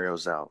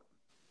scenarios out.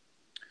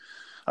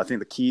 I think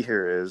the key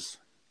here is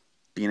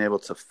being able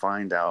to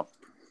find out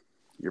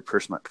your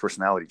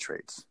personality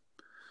traits.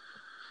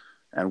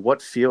 And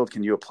what field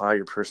can you apply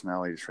your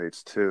personality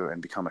traits to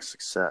and become a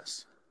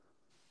success?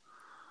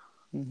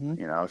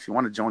 Mm-hmm. You know, if you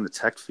want to join the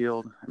tech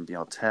field and be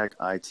on tech,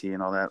 IT,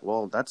 and all that,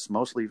 well, that's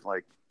mostly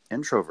like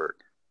introvert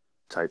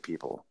type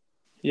people.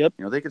 Yep.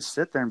 You know, they could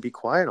sit there and be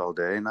quiet all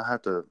day and not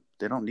have to.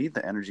 They don't need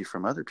the energy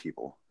from other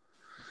people.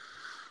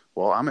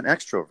 Well, I'm an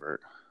extrovert.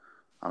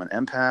 I'm an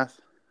empath,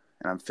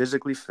 and I'm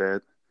physically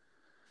fit,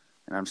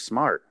 and I'm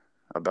smart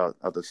about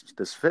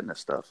this fitness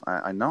stuff.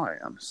 I know I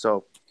am.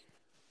 So,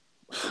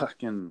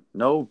 fucking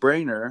no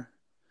brainer.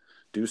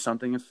 Do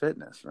something in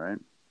fitness, right?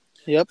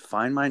 Yep.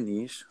 Find my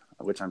niche,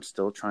 which I'm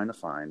still trying to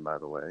find, by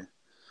the way.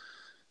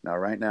 Now,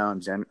 right now,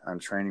 I'm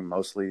training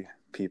mostly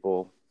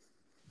people,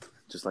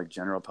 just like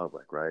general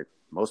public, right?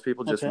 Most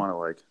people just want to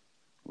like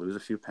lose a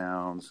few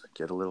pounds,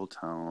 get a little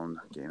tone,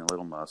 gain a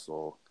little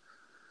muscle.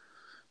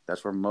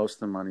 That's where most of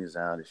the money is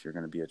at if you're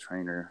going to be a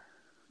trainer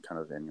kind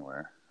of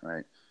anywhere,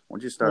 right?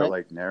 Once you start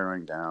like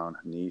narrowing down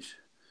niche,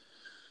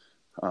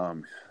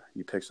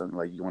 you pick something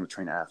like you want to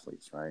train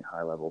athletes, right?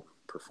 High level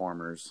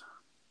performers.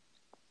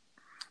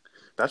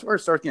 That's where it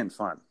starts getting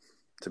fun,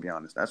 to be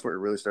honest. That's where it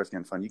really starts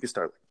getting fun. You can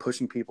start like,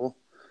 pushing people.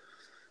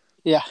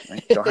 Yeah.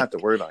 Right? You don't have to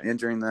worry about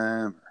injuring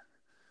them.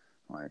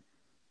 Like,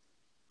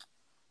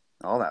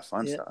 all that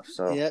fun Yeah. stuff.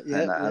 So, Yeah.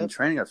 Yeah. and I'm Yep.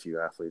 training a few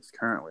athletes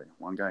currently.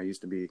 One guy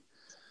used to be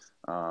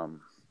a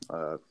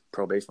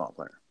pro baseball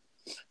player.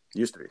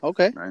 Used to be,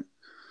 Okay. right?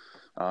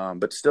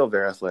 But still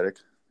very athletic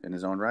in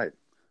his own right.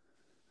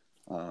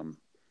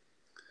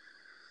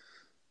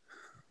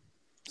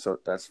 So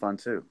that's fun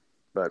too.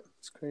 But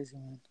It's crazy,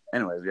 man.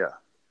 anyways, yeah.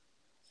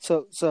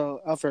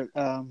 So Alfred,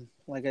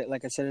 like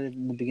I said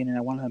in the beginning,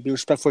 I want to be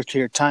respectful to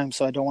your time,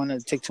 so I don't want to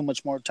take too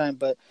much more time.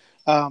 But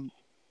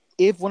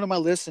if one of my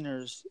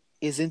listeners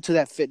is into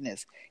that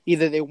fitness,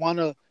 either they want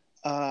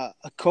a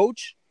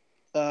coach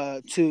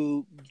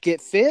to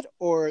get fit,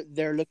 or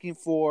they're looking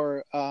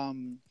for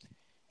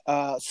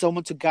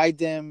someone to guide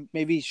them,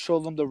 maybe show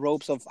them the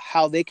ropes of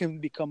how they can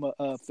become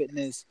a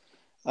fitness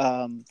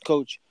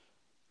coach.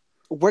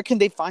 Where can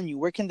they find you?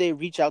 Where can they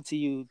reach out to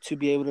you to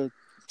be able to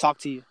talk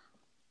to you?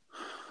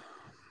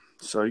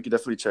 So you can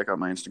definitely check out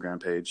my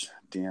Instagram page,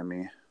 DM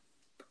me,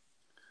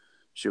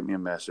 shoot me a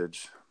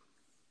message.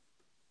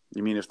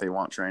 You mean if they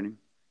want training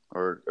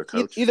or a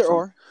coach? Either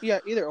or, yeah,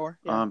 either or,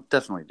 yeah.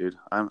 Definitely, dude.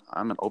 I'm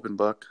an open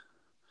book.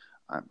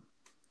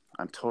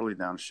 I'm totally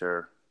down to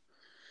share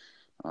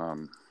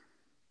my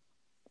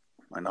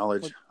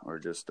knowledge or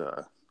just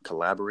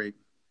collaborate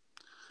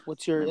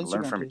What's your and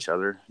learn Instagram from page? each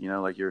other. You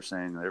know, like you were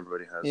saying,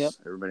 Yep.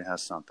 everybody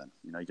has something.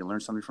 You know, you can learn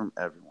something from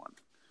everyone.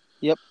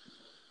 Yep.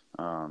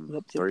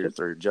 Throw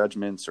your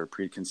judgments or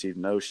preconceived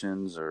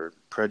notions or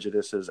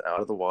prejudices out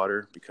of the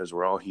water because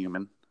we're all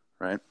human,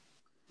 right?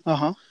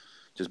 Uh-huh.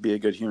 Just be a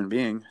good human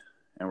being,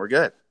 and we're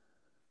good.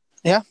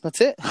 Yeah,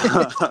 that's it.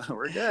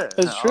 We're good.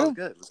 That's All's true.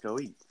 good. Let's go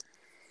eat.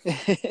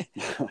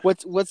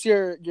 What's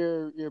your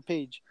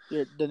page?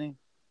 The name?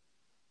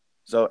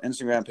 So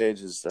Instagram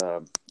page is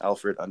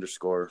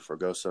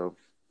Alfred_Forgoso.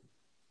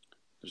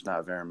 There's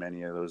not very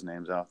many of those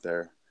names out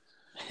there,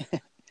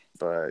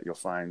 but you'll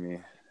find me.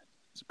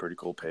 It's a pretty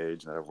cool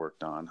page that I've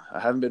worked on.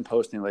 I haven't been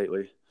posting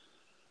lately,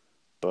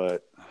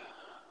 but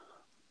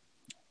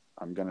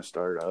I'm going to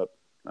start up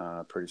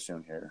pretty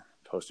soon here,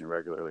 posting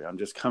regularly. I'm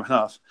just coming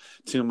off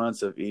 2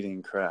 months of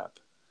eating crap.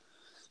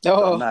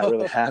 So I'm not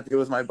really happy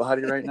with my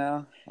body right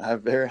now. I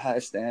have very high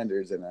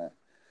standards, and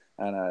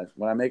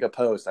when I make a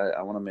post,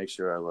 I want to make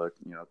sure I look,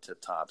 tip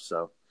top.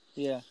 So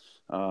Yeah.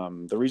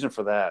 the reason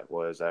for that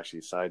was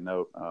actually, side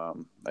note,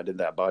 I did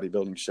that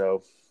bodybuilding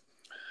show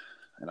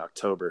in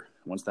October.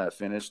 Once that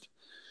finished,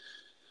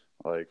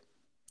 like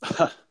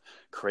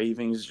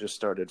cravings just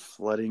started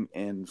flooding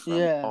in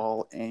from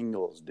all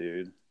angles,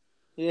 dude.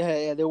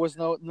 Yeah. There was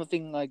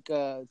nothing like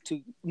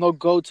no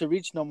goal to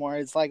reach no more.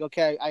 It's like,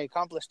 okay, I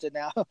accomplished it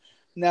now.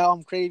 Now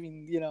I'm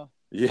craving,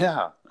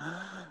 Yeah,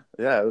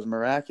 it was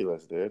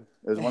miraculous, dude.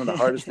 It was one of the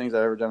hardest things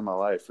I've ever done in my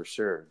life, for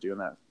sure, doing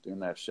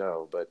that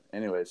show. But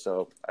anyway,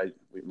 so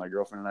my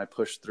girlfriend and I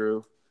pushed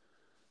through,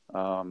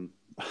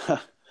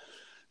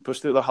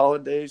 pushed through the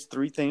holidays,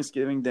 3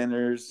 Thanksgiving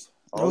dinners,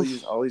 all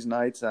these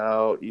nights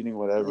out, eating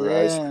whatever,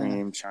 ice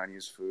cream,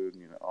 Chinese food,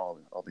 all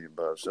the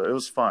above. So it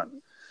was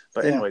fun.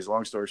 But anyways,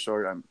 long story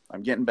short,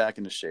 I'm getting back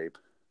into shape.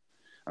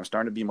 I'm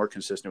starting to be more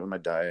consistent with my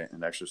diet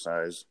and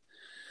exercise.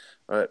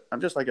 But I'm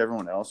just like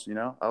everyone else,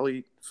 I'll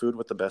eat food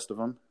with the best of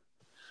them.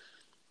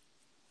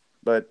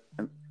 But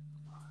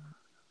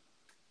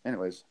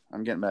anyways,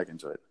 I'm getting back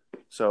into it.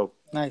 So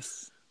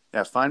nice.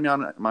 Yeah, find me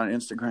on my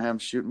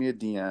Instagram. Shoot me a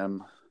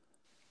DM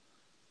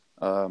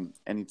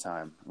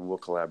anytime, and we'll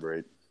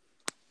collaborate.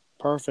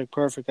 Perfect,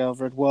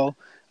 Alfred. Well,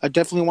 I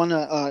definitely want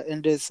to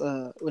end this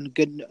in a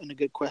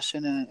good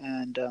question,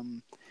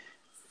 and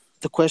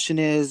the question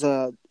is,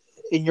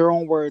 in your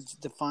own words,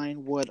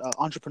 define what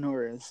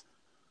entrepreneur is.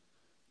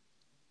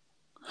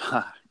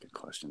 Good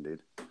question,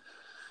 dude.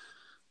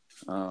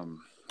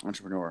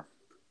 Entrepreneur.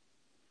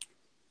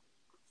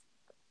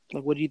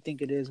 Like, what do you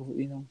think it is?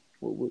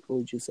 What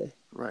would you say?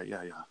 Right.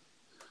 Yeah.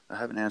 I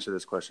haven't answered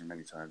this question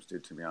many times,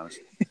 dude, to be honest.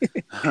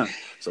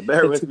 So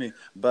bear with me.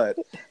 But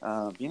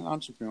being an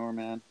entrepreneur,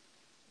 man,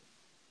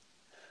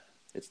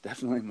 it's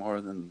definitely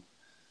more than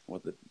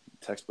what the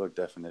textbook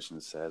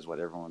definition says, what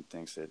everyone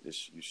thinks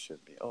you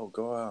should be. Oh,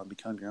 go out and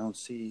become your own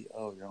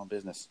CEO, your own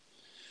business.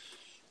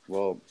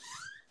 Well,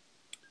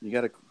 you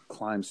got to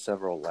climb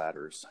several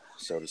ladders,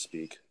 so to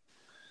speak.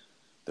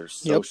 There's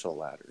social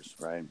ladders,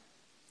 right?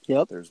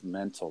 Yep. There's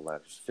mental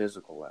ladders,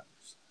 physical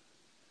ladders.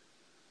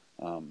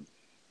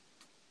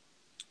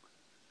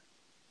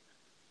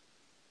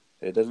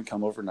 It doesn't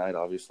come overnight,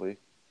 obviously.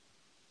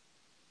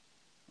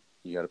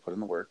 You got to put in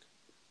the work.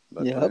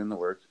 But put in the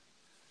work.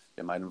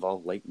 It might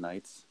involve late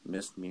nights,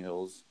 missed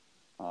meals,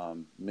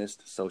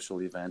 missed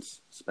social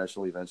events,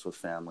 special events with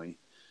family.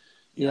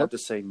 You have to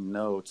say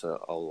no to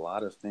a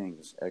lot of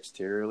things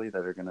exteriorly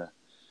that are going to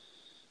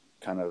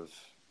kind of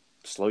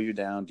slow you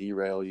down,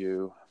 derail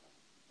you.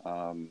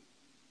 And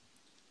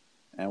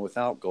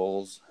without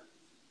goals,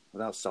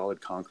 without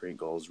solid concrete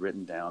goals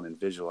written down and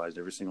visualized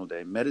every single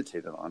day,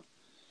 meditated on,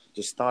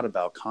 just thought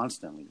about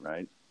constantly,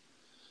 right?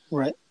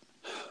 Right.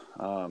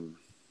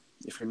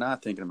 If you're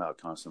not thinking about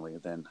constantly,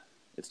 then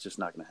it's just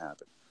not going to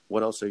happen.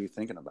 What else are you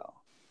thinking about?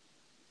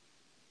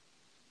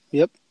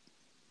 Yep.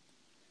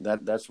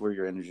 That's where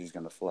your energy is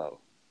going to flow.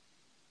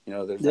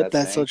 There's Yep, that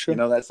that's so saying. You true.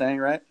 know that saying,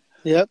 right?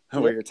 Yep,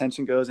 Where yep, your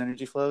attention goes,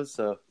 energy flows.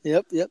 So,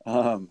 yep, yep.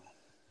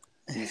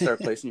 you start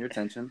placing your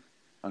attention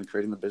on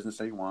creating the business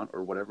that you want,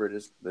 or whatever it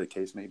is the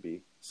case may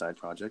be, side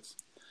projects.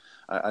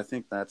 I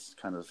think that's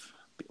kind of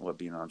what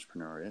being an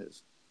entrepreneur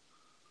is.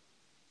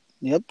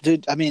 Yep,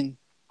 dude. I mean,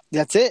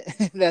 that's it.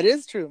 That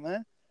is true,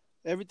 man.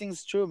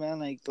 Everything's true, man.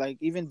 Like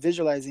even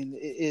visualizing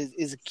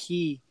is a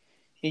key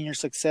in your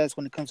success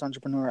when it comes to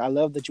entrepreneur. I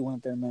love that you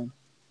went there, man.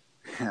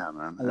 Yeah,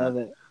 man. I love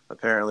it.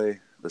 Apparently,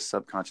 the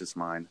subconscious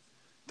mind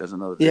doesn't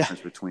know the Yeah.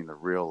 difference between the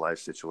real life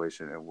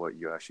situation and what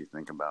you actually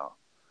think about.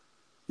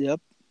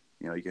 Yep.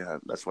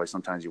 That's why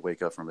sometimes you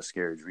wake up from a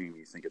scary dream,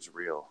 you think it's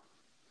real,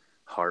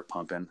 heart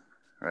pumping,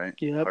 right?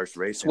 Yep. Heart's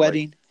racing,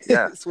 Sweating.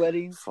 yeah,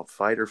 Sweating.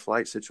 fight or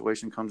flight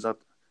situation comes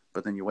up,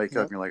 but then you wake up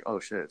Yep. and you're like, oh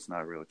shit, it's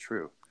not really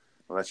true.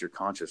 Well, that's your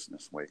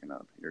consciousness waking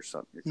up, your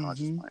conscious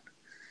Mm-hmm. mind.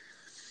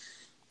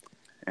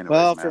 Anyways,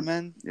 Well, man,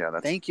 man, yeah,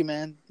 thank you,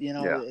 man.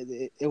 yeah,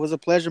 It was a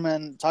pleasure,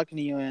 man, talking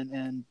to you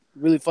and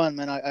really fun,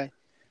 man. I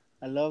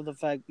love the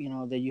fact,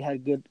 that you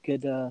had good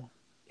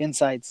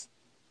insights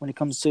when it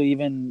comes to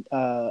even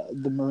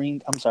the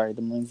Marine. I'm sorry,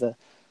 the Marines,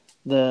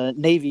 the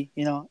Navy,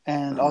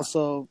 and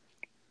also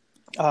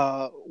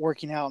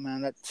working out,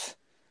 man.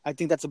 I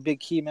think that's a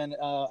big key, man.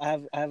 I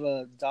have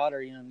a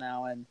daughter,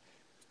 now, and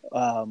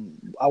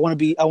I want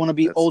to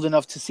be old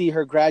enough to see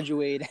her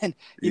graduate and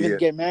even yeah,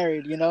 get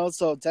married,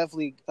 So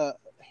definitely,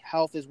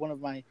 health is one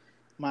of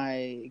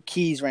my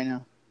keys right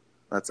now.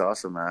 that's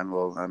awesome, man.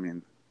 Well, I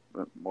mean,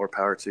 more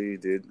power to you,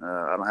 dude.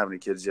 I don't have any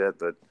kids yet,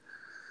 but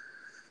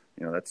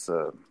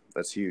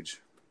that's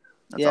huge.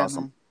 That's Yeah,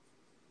 awesome. man.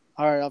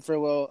 All right, Alfred.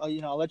 Well,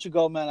 I'll let you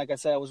go, man. Like I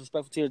said, I was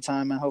respectful to your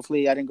time, and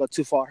hopefully, I didn't go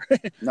too far.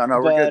 No,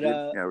 we're good, but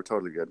dude. Yeah, we're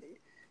totally good.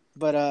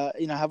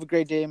 have a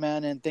great day,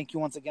 man, and thank you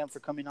once again for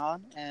coming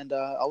on. And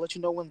I'll let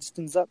you know when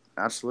things up.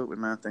 Absolutely,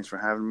 man. Thanks for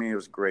having me. It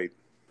was great,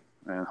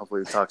 and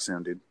hopefully we talk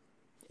soon, dude.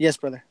 Yes,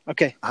 brother.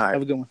 Okay. All right,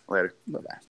 Have a good one. later. Bye bye.